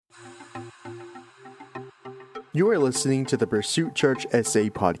You are listening to the Pursuit Church SA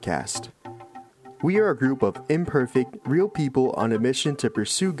podcast. We are a group of imperfect, real people on a mission to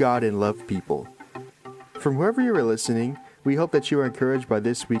pursue God and love people. From wherever you are listening, we hope that you are encouraged by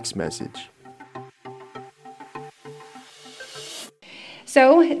this week's message.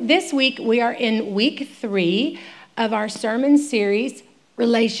 So this week we are in week 3 of our sermon series,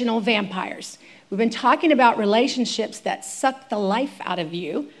 Relational Vampires. We've been talking about relationships that suck the life out of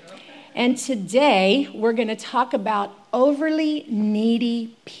you. And today we're going to talk about overly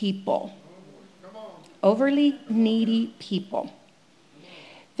needy people. Overly needy people.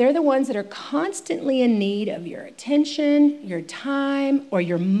 They're the ones that are constantly in need of your attention, your time, or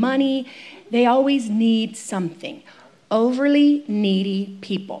your money. They always need something. Overly needy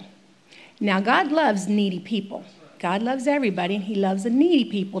people. Now, God loves needy people. God loves everybody, and He loves the needy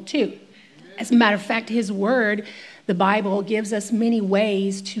people too. As a matter of fact, His Word, the Bible, gives us many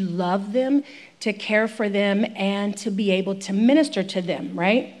ways to love them, to care for them, and to be able to minister to them,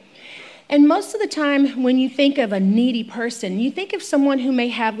 right? And most of the time, when you think of a needy person, you think of someone who may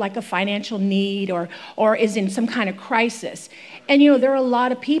have like a financial need or is in some kind of crisis. And, you know, there are a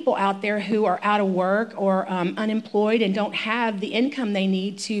lot of people out there who are out of work or unemployed and don't have the income they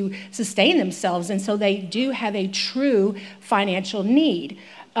need to sustain themselves. And so they do have a true financial need.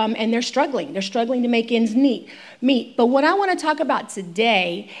 And they're struggling. They're struggling to make ends meet. But what I want to talk about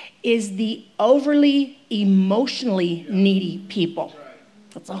today is the overly emotionally needy people.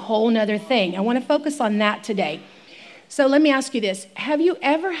 That's a whole nother thing. I want to focus on that today. So let me ask you this. Have you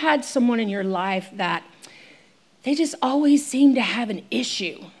ever had someone in your life that they just always seem to have an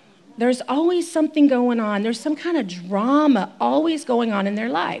issue? There's always something going on. There's some kind of drama always going on in their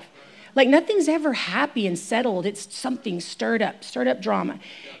life. Like nothing's ever happy and settled. It's something stirred up drama.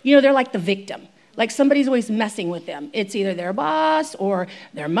 You know, they're like the victim. Like somebody's always messing with them. It's either their boss or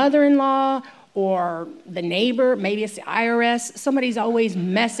their mother-in-law or the neighbor. Maybe it's the IRS. Somebody's always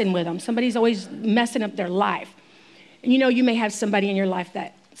messing with them. Somebody's always messing up their life. And you know, you may have somebody in your life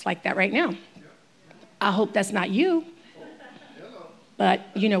that's like that right now. I hope that's not you. But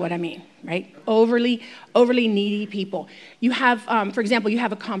you know what I mean, right? Overly needy people. You have, for example, you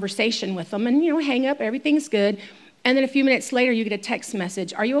have a conversation with them and, you know, hang up, everything's good. And then a few minutes later, you get a text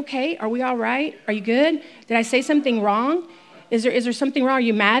message. Are you okay? Are we all right? Are you good? Did I say something wrong? Is there something wrong? Are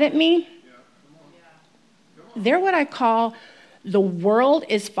you mad at me? They're what I call the world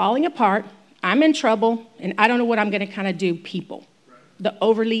is falling apart. I'm in trouble, and I don't know what I'm going to kind of do people. The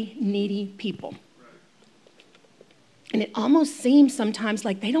overly needy people. And it almost seems sometimes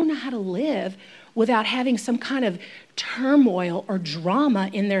like they don't know how to live without having some kind of turmoil or drama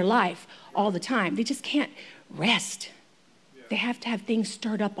in their life all the time. They just can't rest. They have to have things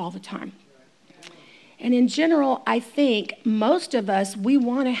stirred up all the time. And in general, I think most of us, we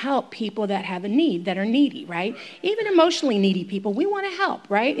want to help people that have a need, that are needy, right? Even emotionally needy people, we want to help,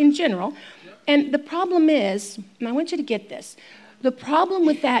 right, in general. And the problem is, and I want you to get this, the problem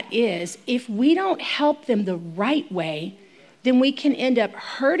with that is if we don't help them the right way, then we can end up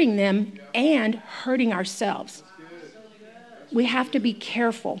hurting them and hurting ourselves. We have to be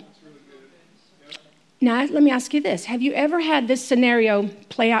careful. Now, let me ask you this. Have you ever had this scenario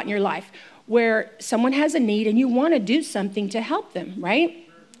play out in your life where someone has a need and you want to do something to help them, right?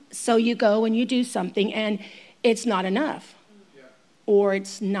 So you go and you do something and it's not enough or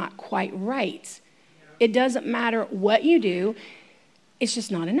it's not quite right. It doesn't matter what you do. It's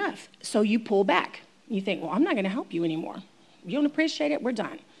just not enough. So you pull back. You think, well, I'm not going to help you anymore. You don't appreciate it? We're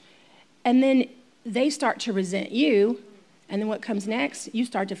done. And then they start to resent you. And then what comes next? You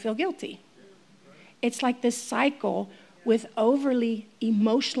start to feel guilty. It's like this cycle with overly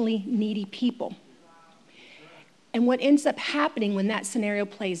emotionally needy people. And what ends up happening when that scenario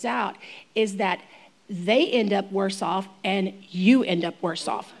plays out is that they end up worse off and you end up worse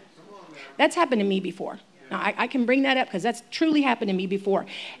off. That's happened to me before. Now, I can bring that up because that's truly happened to me before.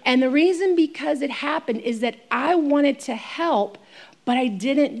 And the reason because it happened is that I wanted to help, but I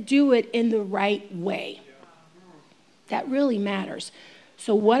didn't do it in the right way. That really matters.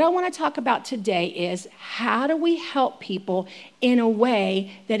 So what I want to talk about today is how do we help people in a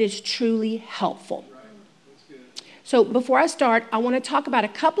way that is truly helpful? So before I start, I want to talk about a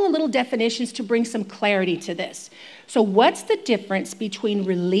couple of little definitions to bring some clarity to this. So what's the difference between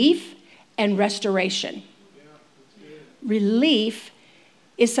relief and restoration? Relief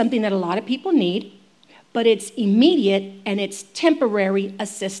is something that a lot of people need, but it's immediate and it's temporary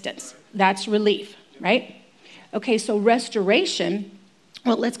assistance. That's relief, right? Okay, so restoration,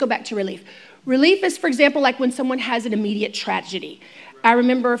 well, let's go back to relief. Relief is, for example, like when someone has an immediate tragedy. I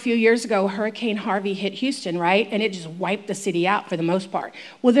remember a few years ago, Hurricane Harvey hit Houston, right? And it just wiped the city out for the most part.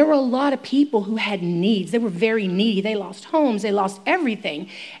 Well, there were a lot of people who had needs. They were very needy. They lost homes. They lost everything.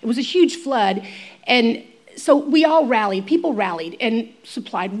 It was a huge flood. And so we all rallied. People rallied and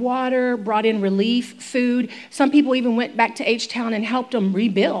supplied water, brought in relief, food. Some people even went back to H-Town and helped them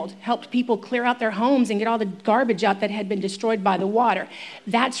rebuild, helped people clear out their homes and get all the garbage out that had been destroyed by the water.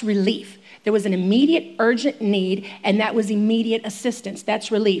 That's relief. There was an immediate, urgent need, and that was immediate assistance.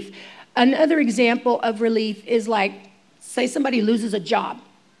 That's relief. Another example of relief is like, say somebody loses a job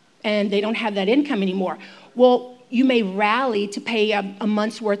and they don't have that income anymore. Well, you may rally to pay a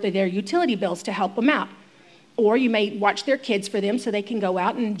month's worth of their utility bills to help them out. Or you may watch their kids for them so they can go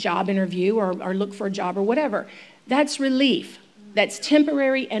out and job interview or look for a job or whatever. That's relief. That's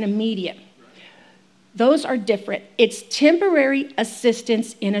temporary and immediate. Those are different. It's temporary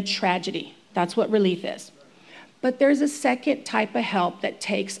assistance in a tragedy. That's what relief is. But there's a second type of help that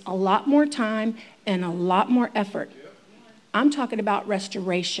takes a lot more time and a lot more effort. I'm talking about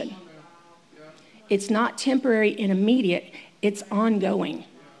restoration. It's not temporary and immediate. It's ongoing.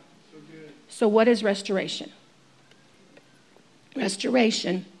 So what is restoration?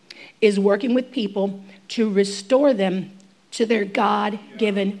 Restoration is working with people to restore them to their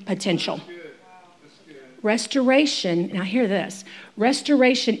God-given potential. Restoration, now hear this,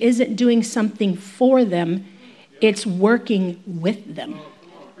 restoration isn't doing something for them, it's working with them.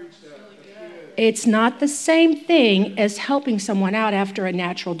 It's not the same thing as helping someone out after a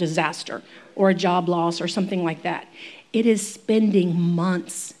natural disaster or a job loss or something like that. It is spending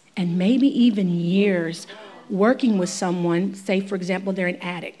months and maybe even years working with someone, say for example they're an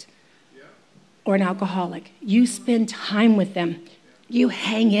addict or an alcoholic. You spend time with them. You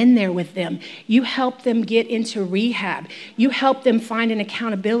hang in there with them. You help them get into rehab. You help them find an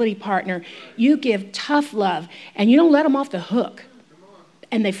accountability partner. You give tough love, and you don't let them off the hook.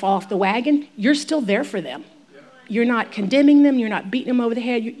 And they fall off the wagon, you're still there for them. You're not condemning them. You're not beating them over the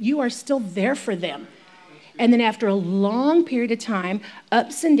head. You are still there for them. And then after a long period of time,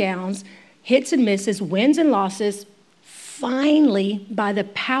 ups and downs, hits and misses, wins and losses, finally, by the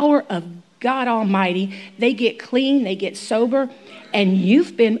power of God Almighty, they get clean, they get sober, and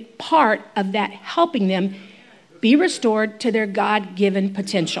you've been part of that helping them be restored to their God-given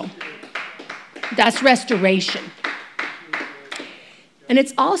potential. That's restoration. And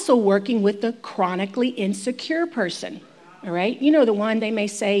it's also working with the chronically insecure person, all right? You know the one, they may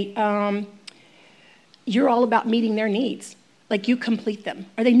say, you're all about meeting their needs. Like you complete them,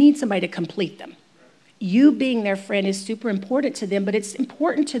 or they need somebody to complete them. You being their friend is super important to them, but it's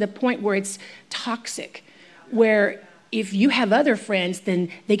important to the point where it's toxic, where if you have other friends, then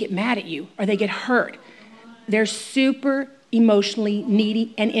they get mad at you or they get hurt. They're super emotionally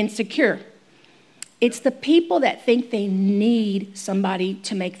needy and insecure. It's the people that think they need somebody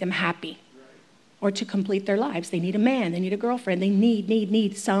to make them happy or to complete their lives. They need a man, they need a girlfriend, they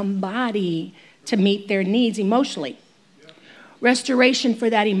need somebody to meet their needs emotionally. Restoration for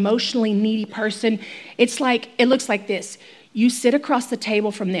that emotionally needy person, it looks like this. You sit across the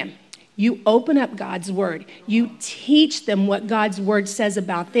table from them. You open up God's word. You teach them what God's word says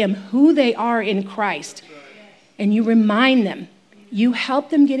about them, who they are in Christ. And you remind them. You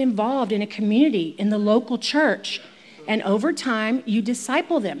help them get involved in a community, in the local church. And over time, you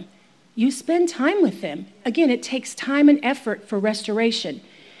disciple them. You spend time with them. Again, it takes time and effort for restoration.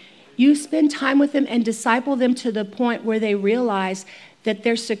 You spend time with them and disciple them to the point where they realize that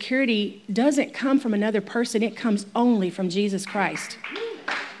their security doesn't come from another person. It comes only from Jesus Christ.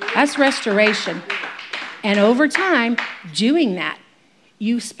 That's restoration. And over time, doing that,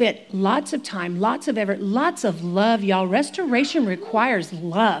 you spent lots of time, lots of effort, lots of love, y'all. Restoration requires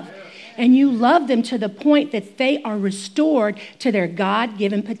love. And you love them to the point that they are restored to their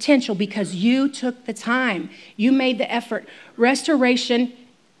God-given potential because you took the time. You made the effort. Restoration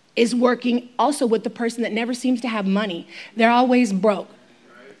is working also with the person that never seems to have money. They're always broke.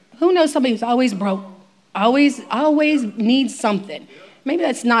 Who knows somebody who's always broke? Always needs something. Maybe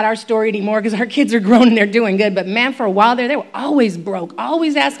that's not our story anymore because our kids are grown and they're doing good. But man, for a while there, they were always broke,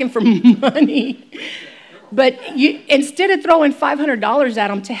 always asking for money. But instead of throwing $500 at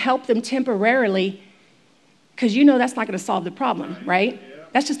them to help them temporarily, because you know that's not going to solve the problem, right?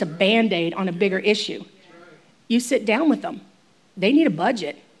 That's just a Band-Aid on a bigger issue. You sit down with them. They need a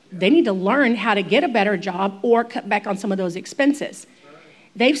budget. They need to learn how to get a better job or cut back on some of those expenses.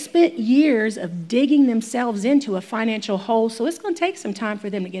 They've spent years of digging themselves into a financial hole, so it's going to take some time for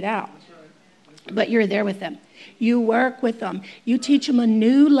them to get out. But you're there with them. You work with them. You teach them a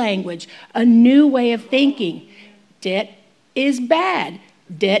new language, a new way of thinking. Debt is bad.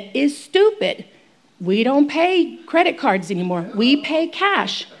 Debt is stupid. We don't pay credit cards anymore. We pay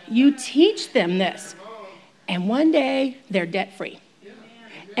cash. You teach them this. And one day, they're debt-free.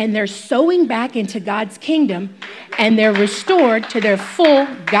 And they're sowing back into God's kingdom, and they're restored to their full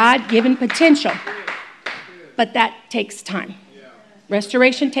God-given potential. But that takes time.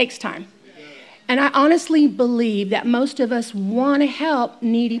 Restoration takes time. And I honestly believe that most of us want to help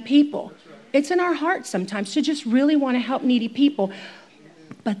needy people. It's in our hearts sometimes to just really want to help needy people.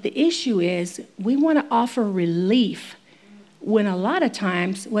 But the issue is we want to offer relief when a lot of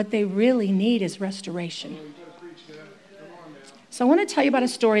times what they really need is restoration. So I want to tell you about a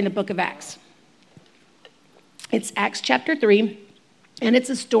story in the book of Acts. It's Acts chapter 3, and it's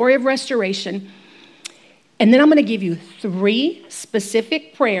a story of restoration. And then I'm going to give you 3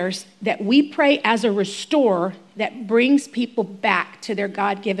 specific prayers that we pray as a restorer that brings people back to their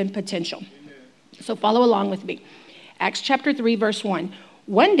God-given potential. Amen. So follow along with me. Acts chapter 3, verse 1.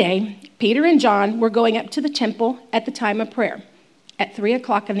 One day, Peter and John were going up to the temple at the time of prayer at 3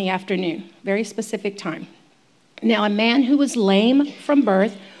 o'clock in the afternoon, very specific time. Now, a man who was lame from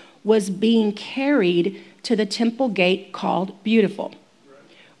birth was being carried to the temple gate called Beautiful,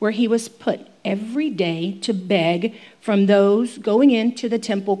 where he was put every day to beg from those going into the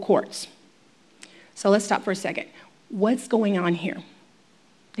temple courts. So let's stop for a second. What's going on here?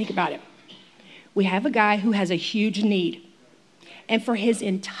 Think about it. We have a guy who has a huge need. And for his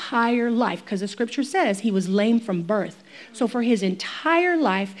entire life, because the scripture says he was lame from birth. So for his entire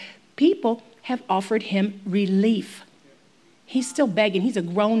life, people have offered him relief. He's still begging. He's a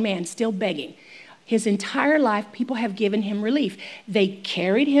grown man, still begging. His entire life, people have given him relief. They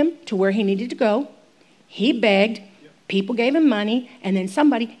carried him to where he needed to go. He begged. People gave him money. And then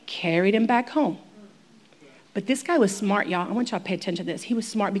somebody carried him back home. But this guy was smart, y'all. I want y'all to pay attention to this. He was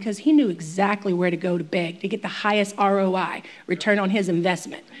smart because he knew exactly where to go to beg to get the highest ROI, return on his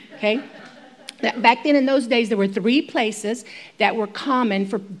investment, okay? Back then in those days, there were 3 places that were common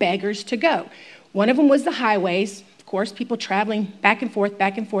for beggars to go. One of them was the highways. Of course, people traveling back and forth.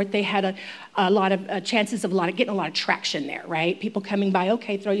 They had a lot of chances of getting a lot of traction there, right? People coming by,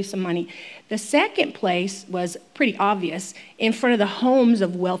 okay, throw you some money. The second place was pretty obvious, in front of the homes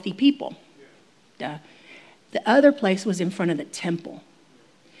of wealthy people. Duh. The other place was in front of the temple.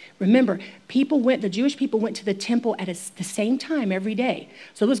 Remember, the Jewish people went to the temple at the same time every day.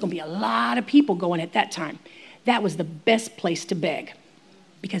 So there was going to be a lot of people going at that time. That was the best place to beg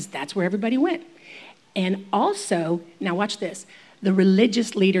because that's where everybody went. And also, now watch this, the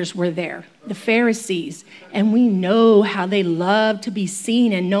religious leaders were there, the Pharisees, and we know how they loved to be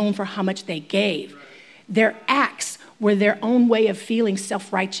seen and known for how much they gave. Their acts were their own way of feeling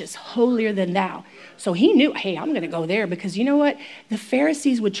self-righteous, holier than thou. So he knew, hey, I'm going to go there because you know what? The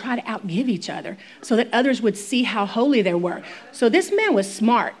Pharisees would try to outgive each other so that others would see how holy they were. So this man was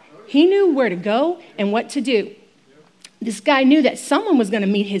smart. He knew where to go and what to do. This guy knew that someone was going to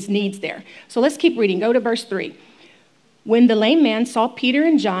meet his needs there. So let's keep reading. Go to verse 3. When the lame man saw Peter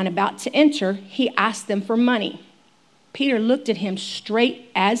and John about to enter, he asked them for money. Peter looked at him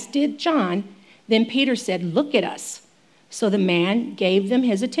straight, as did John. Then Peter said, "Look at us." So the man gave them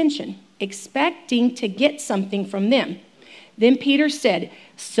his attention, expecting to get something from them. Then Peter said,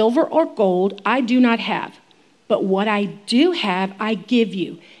 "Silver or gold I do not have, but what I do have I give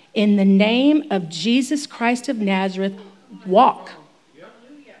you. In the name of Jesus Christ of Nazareth, walk."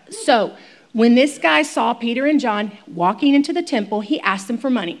 So when this guy saw Peter and John walking into the temple, he asked them for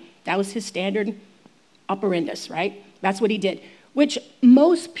money. That was his standard operandus, right? That's what he did, which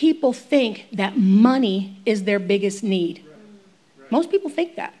most people think that money is their biggest need. Most people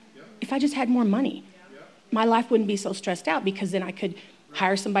think that. If I just had more money, my life wouldn't be so stressed out because then I could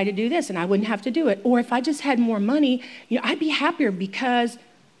hire somebody to do this and I wouldn't have to do it. Or if I just had more money, I'd be happier because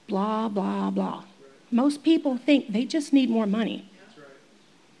blah, blah, blah. Most people think they just need more money.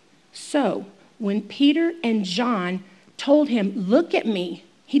 So when Peter and John told him, "Look at me,"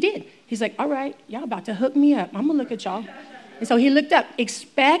 he did. He's like, "All right, y'all about to hook me up. I'm going to look at y'all." And so he looked up,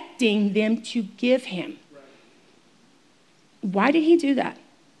 expecting them to give him. Why did he do that?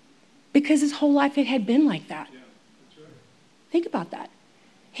 Because his whole life it had been like that. Think about that.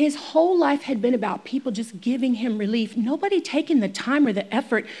 His whole life had been about people just giving him relief. Nobody taking the time or the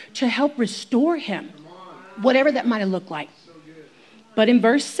effort to help restore him, whatever that might have looked like. But in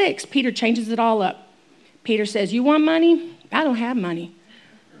verse 6, Peter changes it all up. Peter says, "You want money? I don't have money.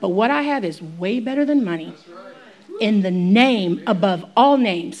 But what I have is way better than money. In the name above all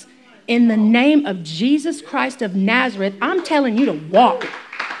names, in the name of Jesus Christ of Nazareth, I'm telling you to walk."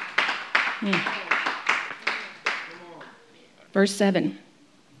 Verse 7,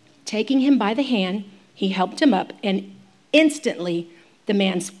 taking him by the hand, he helped him up, and instantly The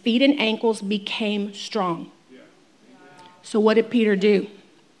man's feet and ankles became strong. So what did Peter do?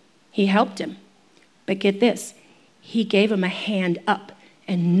 He helped him. But get this, he gave him a hand up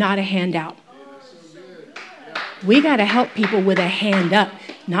and not a hand out. We got to help people with a hand up,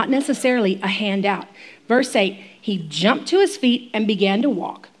 not necessarily a hand out. Verse 8, he jumped to his feet and began to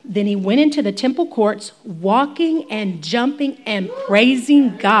walk. Then he went into the temple courts, walking and jumping and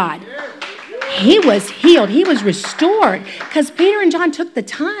praising God. He was healed. He was restored because Peter and John took the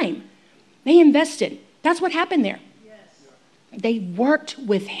time. They invested. That's what happened there. They worked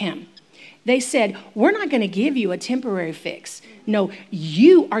with him. They said, we're not going to give you a temporary fix. No,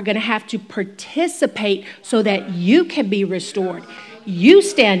 you are going to have to participate so that you can be restored. You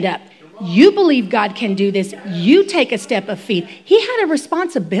stand up. You believe God can do this. You take a step of faith. He had a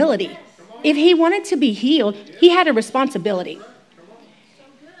responsibility. If he wanted to be healed, he had a responsibility.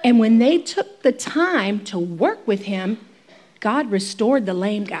 And when they took the time to work with him, God restored the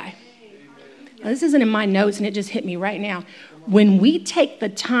lame guy. Now, this isn't in my notes, and it just hit me right now. When we take the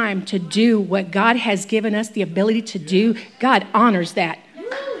time to do what God has given us the ability to do, God honors that.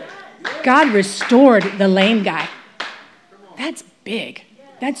 God restored the lame guy. That's big.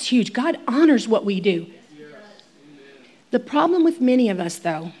 That's huge. God honors what we do. The problem with many of us,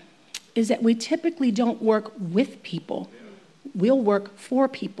 though, is that we typically don't work with people. We'll work for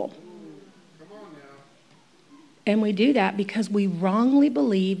people. And we do that because we wrongly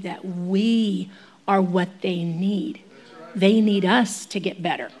believe that we are what they need. They need us to get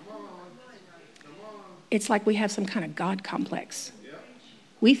better. It's like we have some kind of God complex.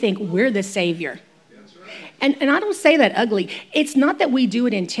 We think we're the savior. And I don't say that ugly. It's not that we do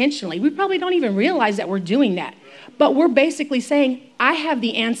it intentionally. We probably don't even realize that we're doing that. But we're basically saying, I have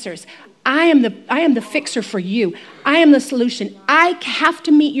the answers. I am the fixer for you. I am the solution. I have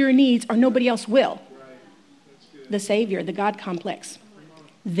to meet your needs or nobody else will. The savior, the God complex.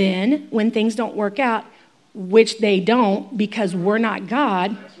 Then when things don't work out, which they don't because we're not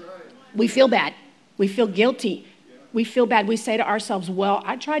God, we feel bad. We feel guilty. We feel bad. We say to ourselves, well,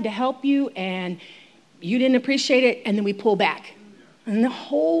 I tried to help you and you didn't appreciate it, and then we pull back. And a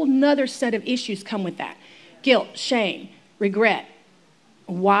whole nother set of issues come with that. Guilt, shame, regret.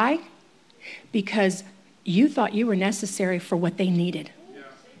 Why? Because you thought you were necessary for what they needed.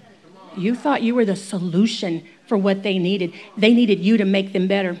 You thought you were the solution for what they needed. They needed you to make them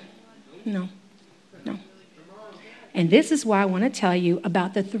better. No. And this is why I want to tell you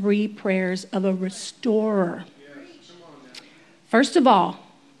about the 3 prayers of a restorer. First of all,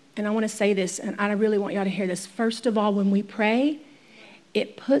 and I want to say this, and I really want y'all to hear this. First of all, when we pray,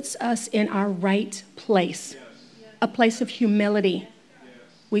 it puts us in our right place, a place of humility.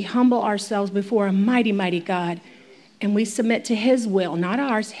 We humble ourselves before a mighty, mighty God, and we submit to his will, not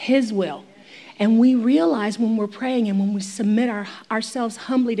ours, his will. And we realize when we're praying and when we submit ourselves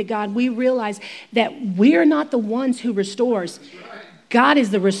humbly to God, we realize that we're not the ones who restores. God is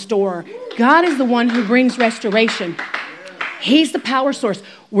the restorer. God is the one who brings restoration. He's the power source.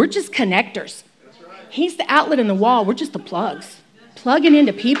 We're just connectors. He's the outlet in the wall. We're just the plugs, plugging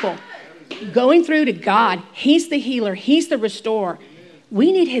into people, going through to God. He's the healer. He's the restorer.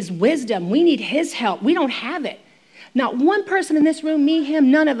 We need his wisdom. We need his help. We don't have it. Not one person in this room, me, him,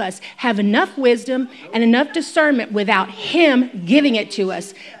 none of us have enough wisdom and enough discernment without him giving it to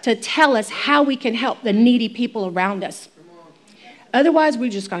us to tell us how we can help the needy people around us. Otherwise, we're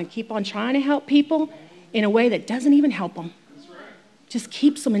just going to keep on trying to help people in a way that doesn't even help them. Just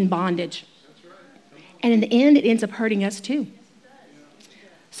keeps them in bondage. And in the end, it ends up hurting us too.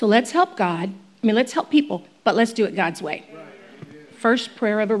 So let's help God. Let's help people, but let's do it God's way. First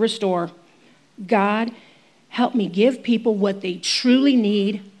prayer of a restorer. God, help me give people what they truly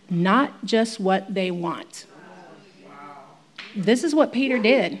need, not just what they want. This is what Peter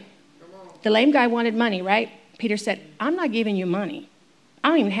did. The lame guy wanted money, right? Peter said, I'm not giving you money. I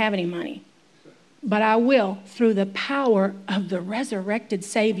don't even have any money. But I will, through the power of the resurrected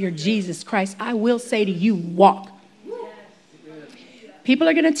Savior, Jesus Christ, I will say to you, walk. People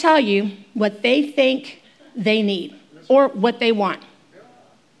are going to tell you what they think they need or what they want.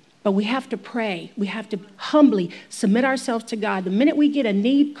 But we have to pray. We have to humbly submit ourselves to God. The minute we get a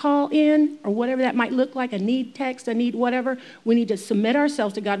need call in, or whatever that might look like, a need text, a need whatever, we need to submit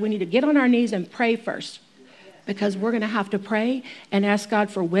ourselves to God. We need to get on our knees and pray first. Because we're going to have to pray and ask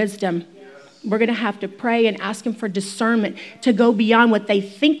God for wisdom. We're going to have to pray and ask him for discernment to go beyond what they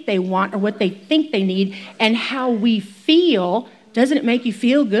think they want or what they think they need and how we feel. Doesn't it make you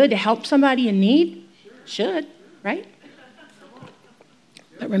feel good to help somebody in need? Should, right?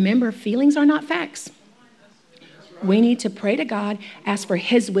 But remember, feelings are not facts. We need to pray to God, ask for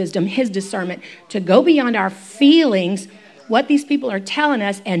his wisdom, his discernment, to go beyond our feelings what these people are telling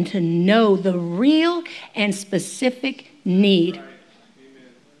us and to know the real and specific need.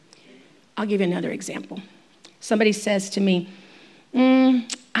 I'll give you another example. Somebody says to me,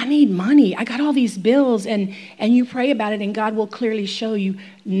 I need money. I got all these bills, and you pray about it, and God will clearly show you.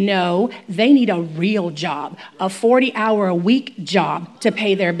 No, they need a real job, a 40-hour-a-week job to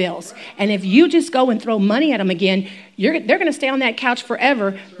pay their bills. And if you just go and throw money at them again, they're going to stay on that couch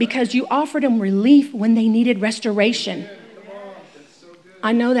forever because you offered them relief when they needed restoration.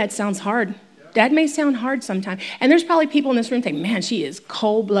 I know that sounds hard. That may sound hard sometimes. And there's probably people in this room think, man, she is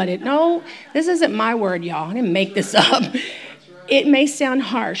cold-blooded. No, this isn't my word, y'all. I didn't make this up. It may sound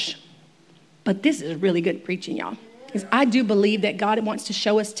harsh, but this is really good preaching, y'all. Because I do believe that God wants to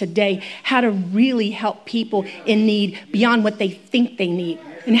show us today how to really help people in need beyond what they think they need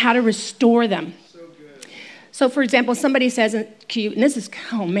and how to restore them. So, for example, somebody says, and this is,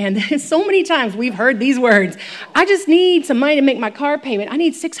 oh man, so many times we've heard these words. I just need some money to make my car payment. I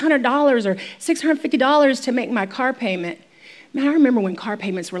need $600 or $650 to make my car payment. Man, I remember when car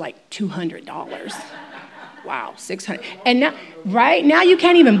payments were like $200. Wow, $600. And now, right now you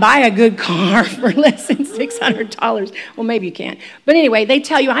can't even buy a good car for less than $600. Well, maybe you can. But anyway, they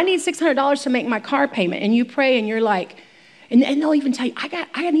tell you, I need $600 to make my car payment. And you pray and you're like, and they'll even tell you,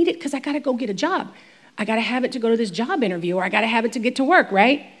 I need it because I got to go get a job. I got to have it to go to this job interview, or I got to have it to get to work,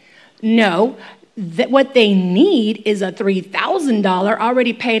 right? No, what they need is a $3,000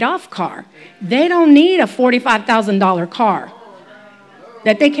 already paid off car. They don't need a $45,000 car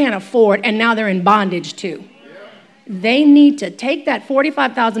that they can't afford, and now they're in bondage to. They need to take that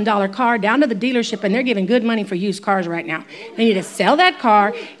 $45,000 car down to the dealership, and they're giving good money for used cars right now. They need to sell that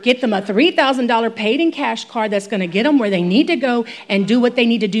car, get them a $3,000 paid in cash car that's going to get them where they need to go and do what they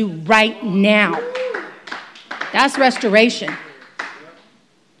need to do right now. That's restoration.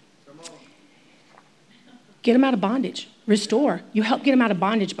 Get them out of bondage. Restore. You help get them out of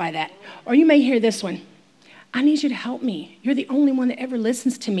bondage by that. Or you may hear this one. I need you to help me. You're the only one that ever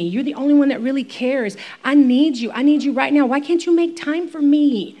listens to me. You're the only one that really cares. I need you. I need you right now. Why can't you make time for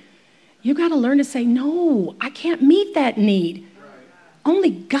me? You got to learn to say, no, I can't meet that need.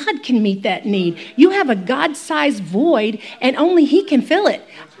 Only God can meet that need. You have a God-sized void, and only He can fill it.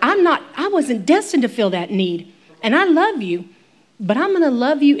 I wasn't destined to fill that need. And I love you, but I'm going to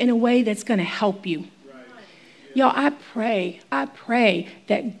love you in a way that's going to help you. Y'all, I pray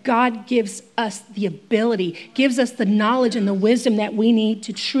that God gives us the ability, gives us the knowledge and the wisdom that we need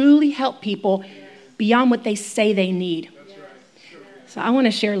to truly help people beyond what they say they need. So I want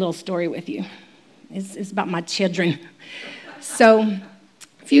to share a little story with you. It's about my children. So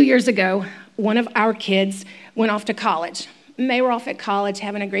a few years ago, one of our kids went off to college. And they were off at college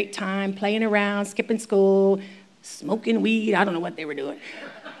having a great time, playing around, skipping school, smoking weed. I don't know what they were doing.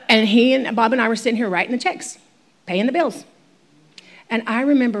 And he and Bob and I were sitting here writing the checks, paying the bills. And I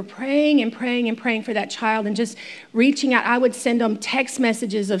remember praying and praying and praying for that child and just reaching out. I would send them text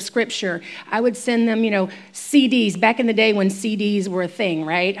messages of scripture. I would send them, CDs. Back in the day when CDs were a thing,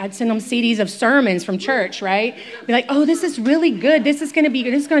 right? I'd send them CDs of sermons from church, right? Be like, oh, this is really good. This is going to be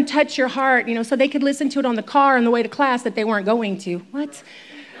good. This is going to touch your heart, so they could listen to it on the car on the way to class that they weren't going to. What?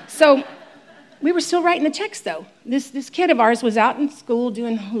 So we were still writing the checks, though. This kid of ours was out in school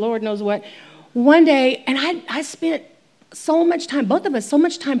doing Lord knows what. One day, and I spent so much time, both of us, so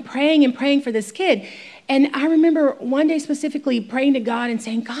much time praying and praying for this kid. And I remember one day specifically praying to God and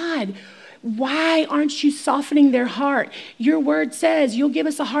saying, God, why aren't you softening their heart? Your word says you'll give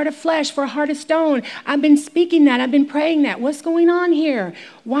us a heart of flesh for a heart of stone. I've been speaking that. I've been praying that. What's going on here?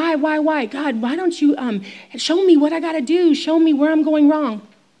 Why? God, why don't you show me what I got to do? Show me where I'm going wrong.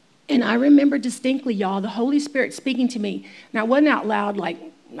 And I remember distinctly, y'all, the Holy Spirit speaking to me. Now, it wasn't out loud like,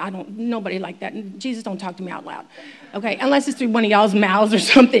 nobody like that. Jesus don't talk to me out loud. Okay, unless it's through one of y'all's mouths or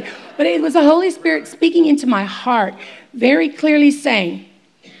something. But it was the Holy Spirit speaking into my heart, very clearly saying,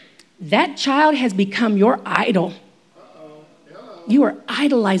 that child has become your idol. You are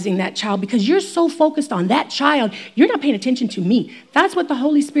idolizing that child because you're so focused on that child, you're not paying attention to me. That's what the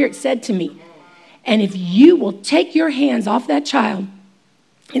Holy Spirit said to me. And if you will take your hands off that child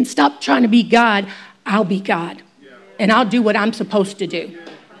and stop trying to be God, I'll be God. And I'll do what I'm supposed to do.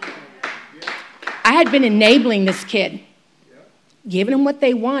 I had been enabling this kid, giving them what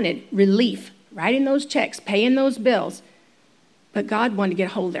they wanted, relief, writing those checks, paying those bills. But God wanted to get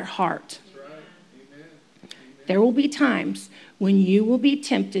a hold of their heart. There will be times when you will be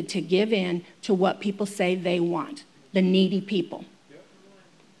tempted to give in to what people say they want, the needy people.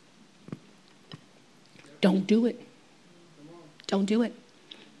 Don't do it. Don't do it.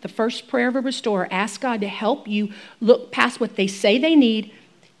 The first prayer of a restorer, ask God to help you look past what they say they need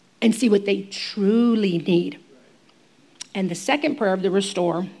and see what they truly need. And the second prayer of the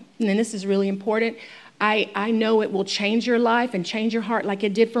restore, and then this is really important, I know it will change your life and change your heart like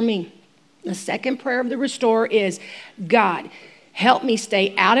it did for me. The second prayer of the restore is, God, help me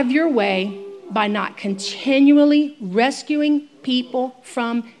stay out of your way by not continually rescuing people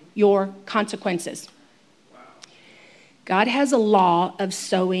from your consequences. God has a law of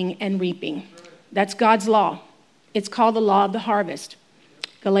sowing and reaping. That's God's law. It's called the law of the harvest.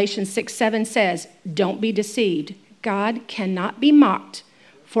 Galatians 6:7 says, don't be deceived. God cannot be mocked,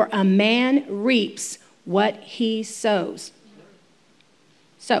 for a man reaps what he sows.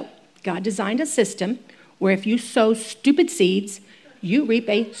 So, God designed a system where if you sow stupid seeds, you reap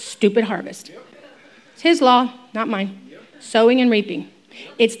a stupid harvest. It's his law, not mine. Sowing and reaping.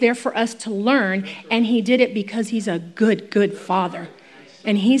 It's there for us to learn, and he did it because he's a good father.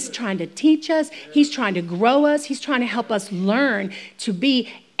 And he's trying to teach us. He's trying to grow us. He's trying to help us learn to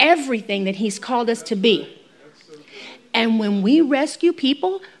be everything that he's called us to be. And when we rescue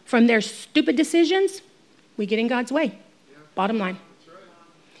people from their stupid decisions, we get in God's way. Bottom line.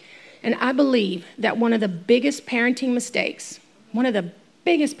 And I believe that one of the biggest parenting mistakes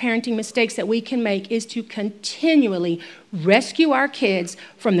that we can make is to continually rescue our kids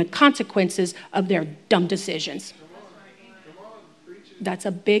from the consequences of their dumb decisions. That's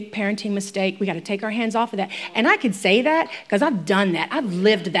a big parenting mistake. We got to take our hands off of that. And I could say that because I've done that. I've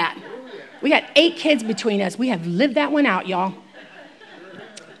lived that. We got 8 kids between us. We have lived that one out, y'all.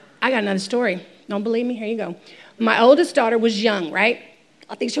 I got another story. Don't believe me? Here you go. My oldest daughter was young, right?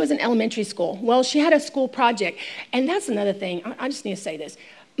 I think she was in elementary school. Well, she had a school project. And that's another thing. I just need to say this.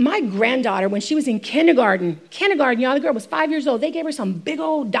 My granddaughter, when she was in kindergarten, y'all, the girl was 5 years old. They gave her some big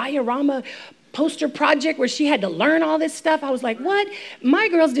old diorama poster project where she had to learn all this stuff. I was like, what? My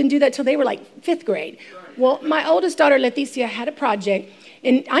girls didn't do that till they were like 5th grade. Well, my oldest daughter, Leticia, had a project.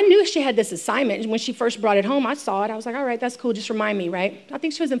 And I knew she had this assignment. When she first brought it home, I saw it. I was like, all right, that's cool. Just remind me, right? I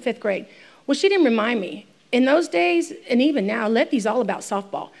think she was in 5th grade. Well, she didn't remind me. In those days, and even now, Letty's all about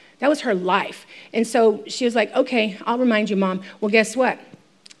softball. That was her life. And so she was like, okay, I'll remind you, Mom. Well, guess what?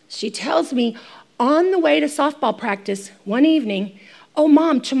 She tells me on the way to softball practice one evening, oh,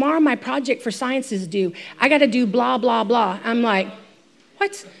 Mom, tomorrow my project for science is due. I got to do blah, blah, blah. I'm like,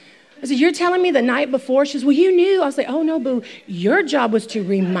 what? I said, you're telling me the night before? She says, well, you knew. I was like, oh, no, boo. Your job was to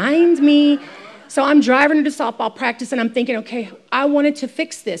remind me. So I'm driving her to softball practice, and I'm thinking, okay, I wanted to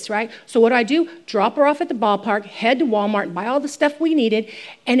fix this, right? So what do? Drop her off at the ballpark, head to Walmart, and buy all the stuff we needed.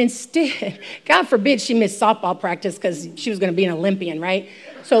 And instead, God forbid she missed softball practice because she was going to be an Olympian, right?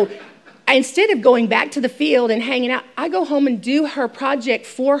 So instead of going back to the field and hanging out, I go home and do her project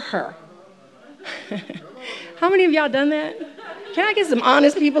for her. How many of y'all done that? Can I get some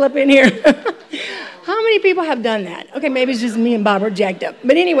honest people up in here? How many people have done that? Okay, maybe it's just me and Bob are jacked up.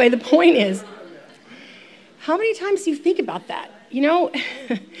 But anyway, the point is, how many times do you think about that? You know,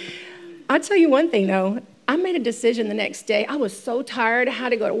 I'll tell you one thing, though. I made a decision the next day. I was so tired. I had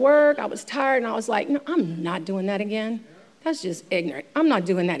to go to work. I was tired, and I was like, no, I'm not doing that again. That's just ignorant. I'm not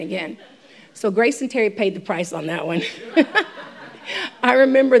doing that again. So Grace and Terry paid the price on that one. I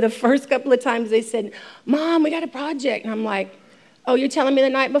remember the first couple of times they said, Mom, we got a project. And I'm like, oh, you're telling me the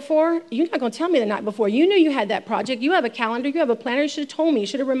night before? You're not going to tell me the night before. You knew you had that project. You have a calendar. You have a planner. You should have told me. You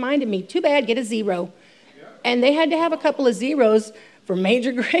should have reminded me. Too bad, get a 0. And they had to have a couple of 0s for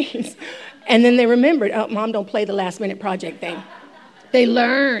major grades. And then they remembered, oh, Mom, don't play the last-minute project thing. They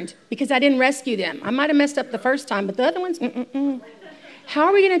learned because I didn't rescue them. I might have messed up the first time, but the other ones, How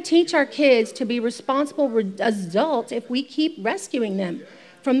are we going to teach our kids to be responsible adults if we keep rescuing them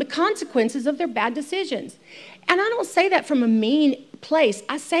from the consequences of their bad decisions? And I don't say that from a mean place.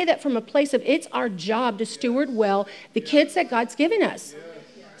 I say that from a place of it's our job to steward well the kids that God's given us.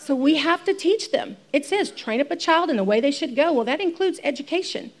 So we have to teach them. It says, train up a child in the way they should go. Well, that includes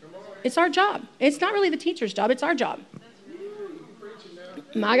education. It's our job. It's not really the teacher's job. It's our job.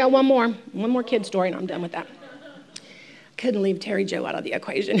 I got one more kid story, and I'm done with that. Couldn't leave Terry Jo out of the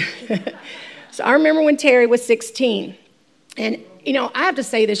equation. So I remember when Terry was 16. And, you know, I have to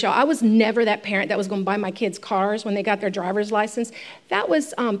say this, y'all. I was never that parent that was going to buy my kids cars when they got their driver's license. That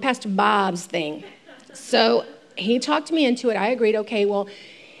was Pastor Bob's thing. So he talked me into it. I agreed, okay, well,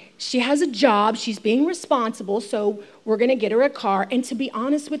 she has a job. She's being responsible, so we're going to get her a car. And to be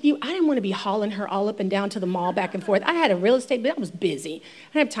honest with you, I didn't want to be hauling her all up and down to the mall back and forth. I had a real estate, but I was busy.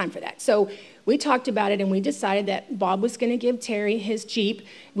 I didn't have time for that. So we talked about it, and we decided that Bob was going to give Terry his Jeep.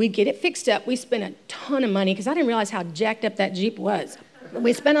 We'd get it fixed up. We spent a ton of money because I didn't realize how jacked up that Jeep was.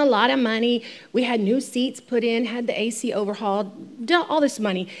 We spent a lot of money. We had new seats put in, had the AC overhauled, did all this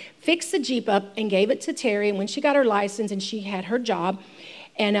money, fixed the Jeep up, and gave it to Terry. And when she got her license and she had her job,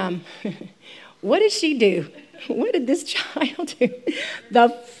 and what did she do? What did this child do? The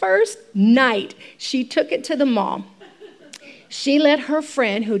first night she took it to the mall, she let her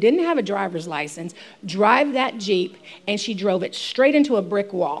friend, who didn't have a driver's license, drive that Jeep, and she drove it straight into a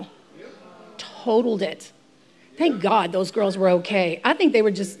brick wall. Totaled it. Thank God those girls were okay. I think they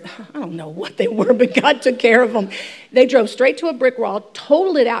were just, I don't know what they were, but God took care of them. They drove straight to a brick wall,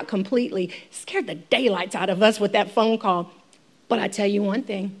 totaled it out completely, scared the daylights out of us with that phone call. But I tell you one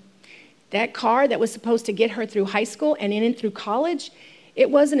thing, that car that was supposed to get her through high school and in and through college,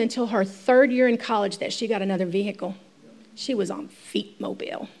 it wasn't until her third year in college that she got another vehicle. She was on Feet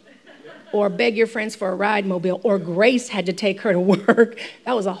Mobile, or Beg Your Friends for a Ride Mobile, or Grace had to take her to work.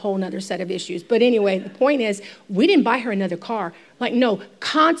 That was a whole nother set of issues. But anyway, the point is, we didn't buy her another car. Like, no,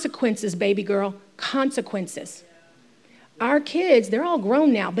 consequences, baby girl, consequences. Our kids, they're all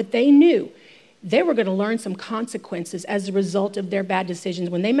grown now, but they knew they were going to learn some consequences as a result of their bad decisions.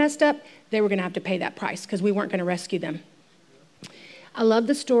 When they messed up, they were going to have to pay that price because we weren't going to rescue them. I love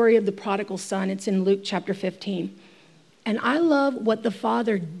the story of the prodigal son. It's in Luke chapter 15. And I love what the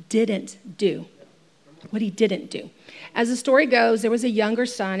father didn't do, what he didn't do. As the story goes, there was a younger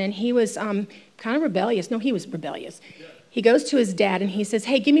son, and he was kind of rebellious. No, he was rebellious. He goes to his dad, and he says,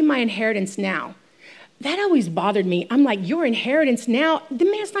 hey, give me my inheritance now. That always bothered me. I'm like, your inheritance now? The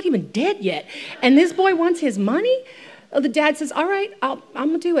man's not even dead yet. And this boy wants his money? The dad says, all right, I'm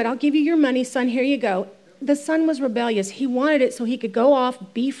going to do it. I'll give you your money, son. Here you go. The son was rebellious. He wanted it so he could go off,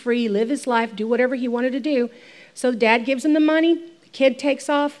 be free, live his life, do whatever he wanted to do. So dad gives him the money, the kid takes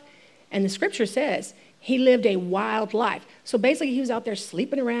off, and the scripture says he lived a wild life. So basically he was out there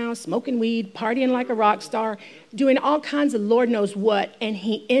sleeping around, smoking weed, partying like a rock star, doing all kinds of Lord knows what, and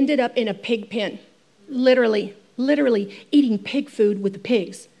he ended up in a pig pen, literally eating pig food with the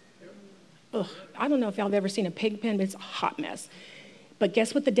pigs. Ugh, I don't know if y'all have ever seen a pig pen, but it's a hot mess. But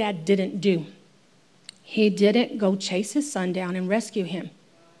guess what the dad didn't do? He didn't go chase his son down and rescue him.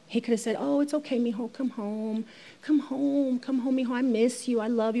 He could have said, oh, it's okay, mijo, come home, mijo, I miss you, I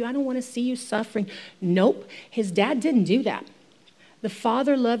love you, I don't want to see you suffering. Nope, his dad didn't do that. The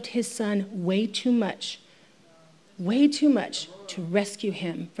father loved his son way too much to rescue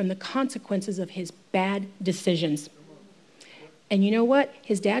him from the consequences of his bad decisions. And you know what?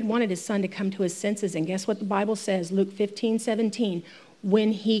 His dad wanted his son to come to his senses, and guess what the Bible says, Luke 15:17.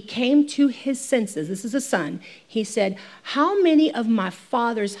 When he came to his senses, this is a son, he said, how many of my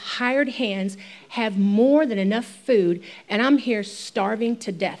father's hired hands have more than enough food, and I'm here starving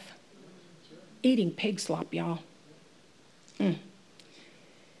to death? Eating pig slop, y'all.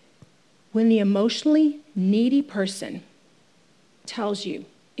 When the emotionally needy person tells you,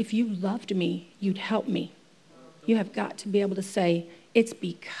 if you loved me, you'd help me, you have got to be able to say, it's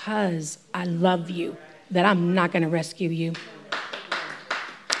because I love you that I'm not going to rescue you.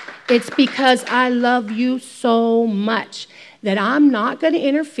 It's because I love you so much that I'm not going to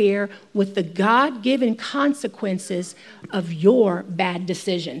interfere with the God-given consequences of your bad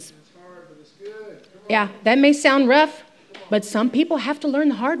decisions. Yeah, that may sound rough, but some people have to learn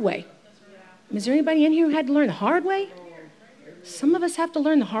the hard way. Is there anybody in here who had to learn the hard way? Some of us have to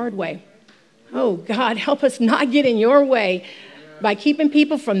learn the hard way. Oh, God, help us not get in your way by keeping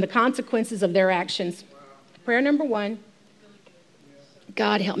people from the consequences of their actions. Prayer number 1.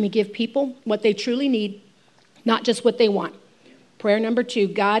 God, help me give people what they truly need, not just what they want. Prayer number 2,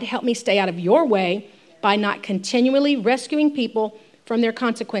 God, help me stay out of your way by not continually rescuing people from their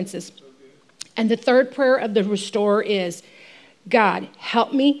consequences. And the third prayer of the restorer is, God,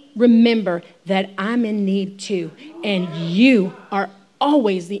 help me remember that I'm in need too, and you are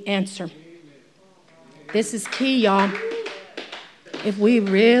always the answer. This is key, y'all. If we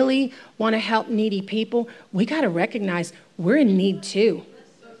really want to help needy people, we got to recognize we're in need too.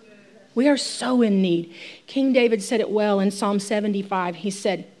 We are so in need. King David said it well in Psalm 75. He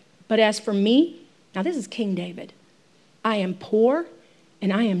said, but as for me, now this is King David, I am poor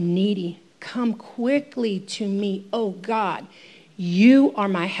and I am needy. Come quickly to me, oh God. You are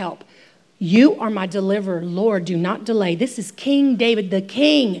my help. You are my deliverer. Lord, do not delay. This is King David, the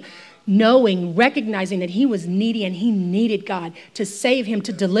king, knowing, recognizing that he was needy and he needed God to save him,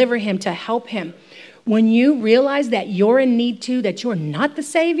 to deliver him, to help him. When you realize that you're in need too, that you're not the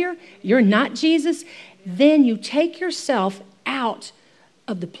Savior, you're not Jesus, then you take yourself out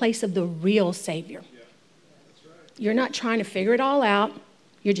of the place of the real Savior. You're not trying to figure it all out.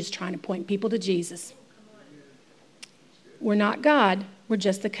 You're just trying to point people to Jesus. We're not God. We're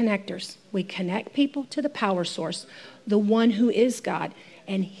just the connectors. We connect people to the power source, the one who is God,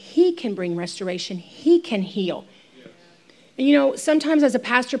 and he can bring restoration. He can heal. And you know, sometimes as a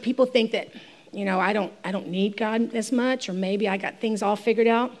pastor, people think that, you know, I don't need God as much, or maybe I got things all figured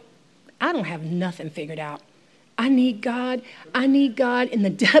out. I don't have nothing figured out. I need God. I need God in the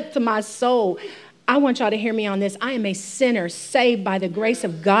depth of my soul. I want y'all to hear me on this. I am a sinner saved by the grace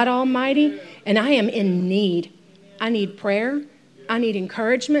of God Almighty, and I am in need. I need prayer. I need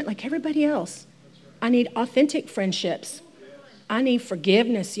encouragement like everybody else. I need authentic friendships. I need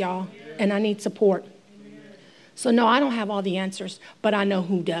forgiveness, y'all, and I need support. So no, I don't have all the answers, but I know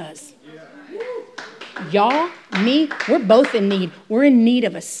who does. Y'all, me, we're both in need. We're in need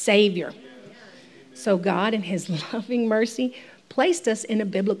of a Savior. So God, in His loving mercy, placed us in a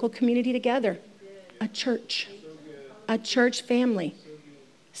biblical community together, a church family,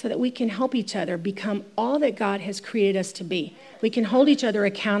 so that we can help each other become all that God has created us to be. We can hold each other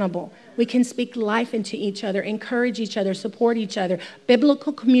accountable. We can speak life into each other, encourage each other, support each other.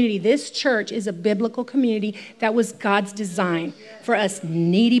 Biblical community. This church is a biblical community that was God's design for us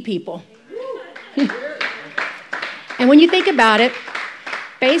needy people. And when you think about it,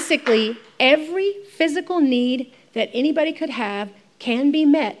 basically every physical need that anybody could have can be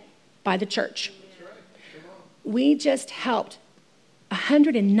met by the church. We just helped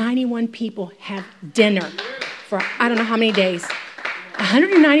 191 people have dinner for I don't know how many days.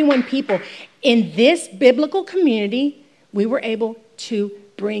 191 people. In this biblical community, we were able to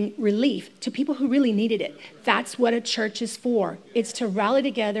bring relief to people who really needed it. That's what a church is for. It's to rally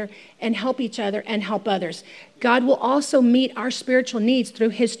together and help each other and help others. God will also meet our spiritual needs through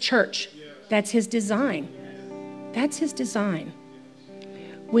His church. That's His design. That's His design.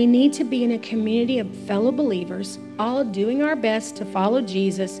 We need to be in a community of fellow believers, all doing our best to follow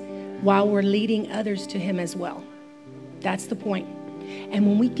Jesus while we're leading others to Him as well. That's the point. And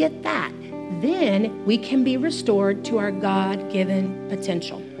when we get that, then we can be restored to our God-given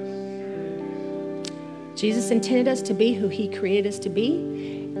potential. Jesus intended us to be who He created us to be,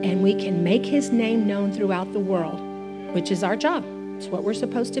 and we can make His name known throughout the world, which is our job. It's what we're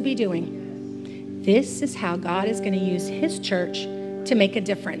supposed to be doing. This is how God is going to use His church to make a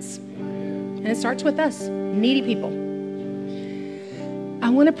difference. And it starts with us, needy people. I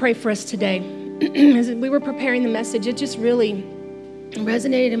want to pray for us today. As we were preparing the message, it just really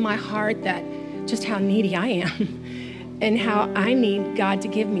resonated in my heart that just how needy I am and how I need God to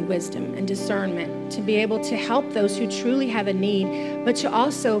give me wisdom and discernment to be able to help those who truly have a need, but to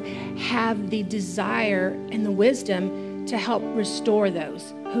also have the desire and the wisdom to help restore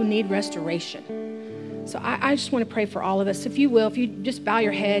those who need restoration. So I just want to pray for all of us. If you will, if you just bow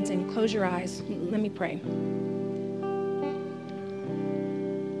your heads and close your eyes, let me pray.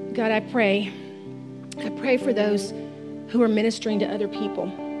 God, I pray for those who are ministering to other people.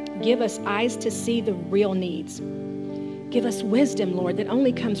 Give us eyes to see the real needs. Give us wisdom, Lord, that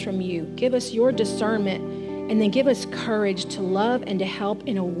only comes from you. Give us your discernment, and then give us courage to love and to help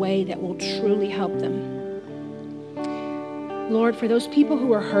in a way that will truly help them. Lord, for those people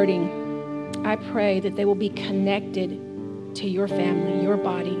who are hurting, I pray that they will be connected to your family, your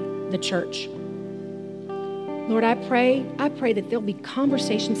body, the church. Lord, I pray that there'll be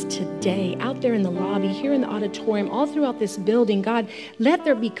conversations today out there in the lobby, here in the auditorium, all throughout this building. God, let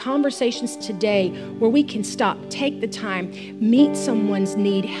there be conversations today where we can stop, take the time, meet someone's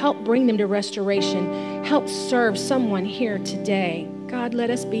need, help bring them to restoration, help serve someone here today. God, let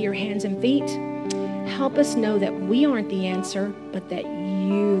us be your hands and feet. Help us know that we aren't the answer, but that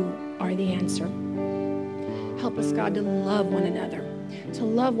you are the answer. Help us, God, to love one another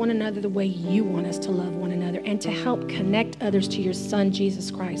the way you want us to love one another, and to help connect others to your Son,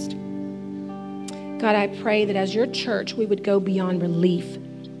 Jesus Christ. God, I pray that as your church, we would go beyond relief.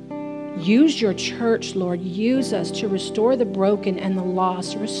 Use your church, Lord. Use us to restore the broken and the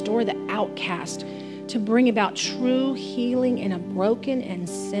lost, restore the outcast, to bring about true healing in a broken and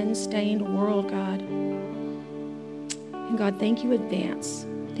sin-stained world, God. And God, thank you in advance.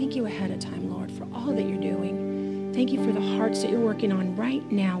 Thank you ahead of time, Lord, for all that you're doing. Thank you for the hearts that you're working on right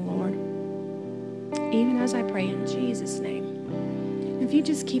now, Lord. Even as I pray in Jesus' name. If you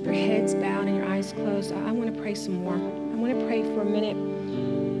just keep your heads bowed and your eyes closed, I want to pray some more. I want to pray for a minute.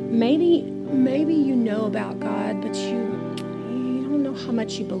 Maybe you know about God, but you don't know how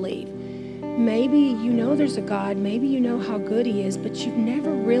much you believe. Maybe you know there's a God. Maybe you know how good He is, but you've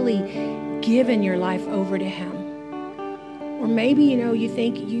never really given your life over to Him. Or maybe, you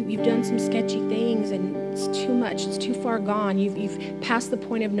think you've done some sketchy things and it's too much, it's too far gone. You've passed the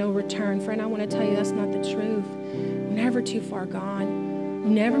point of no return. Friend, I want to tell you that's not the truth. We're never too far gone.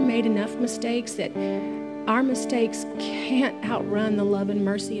 We've never made enough mistakes that our mistakes can't outrun the love and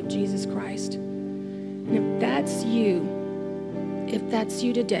mercy of Jesus Christ. And if that's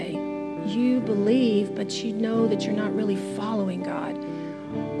you today, you believe, but you know that you're not really following God,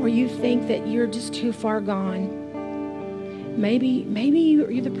 or you think that you're just too far gone, Maybe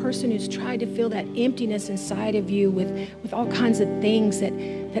you're the person who's tried to fill that emptiness inside of you with all kinds of things that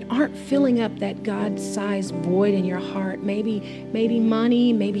aren't filling up that God-sized void in your heart. Maybe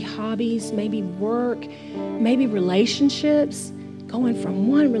money, maybe hobbies, maybe work, maybe relationships. Going from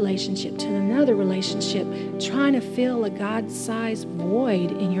one relationship to another relationship, trying to fill a God-sized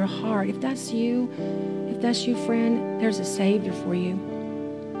void in your heart. If that's you, friend, there's a Savior for you.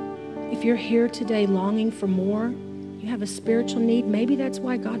 If you're here today longing for more, you have a spiritual need, maybe that's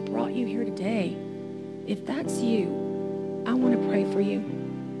why God brought you here today. If that's you, I want to pray for you.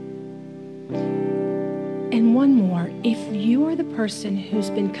 And one more, if you are the person who's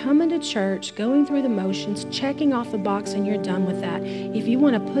been coming to church, going through the motions, checking off the box, and you're done with that, if you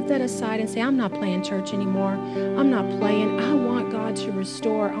want to put that aside and say, I'm not playing church anymore, I'm not playing, I want God to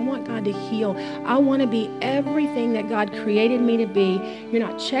restore, I want God to heal, I want to be everything that God created me to be. You're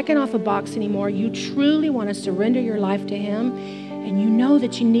not checking off a box anymore, you truly want to surrender your life to Him, and you know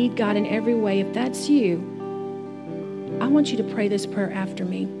that you need God in every way. If that's you, I want you to pray this prayer after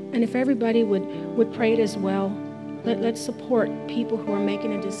me. And if everybody would pray it as well, let's support people who are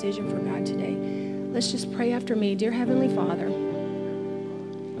making a decision for God today. Let's just pray after me. Dear Heavenly Father,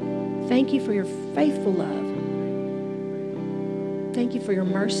 thank you for your faithful love. Thank you for your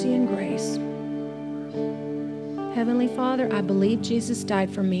mercy and grace. Heavenly Father, I believe Jesus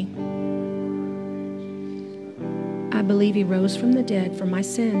died for me. I believe He rose from the dead for my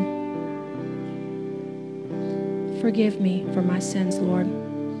sin. Forgive me for my sins, Lord.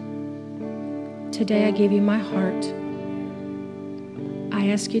 Today I give you my heart. I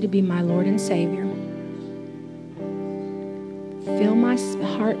ask you to be my Lord and Savior. Fill my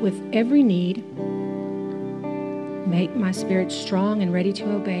heart with every need. Make my spirit strong and ready to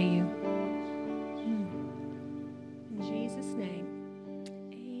obey you. In Jesus' name,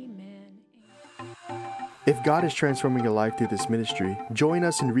 amen. If God is transforming your life through this ministry, join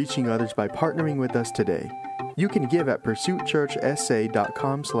us in reaching others by partnering with us today. You can give at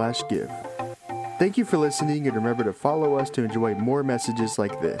pursuitchurchsa.com/give. Thank you for listening, and remember to follow us to enjoy more messages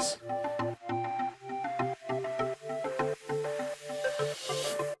like this.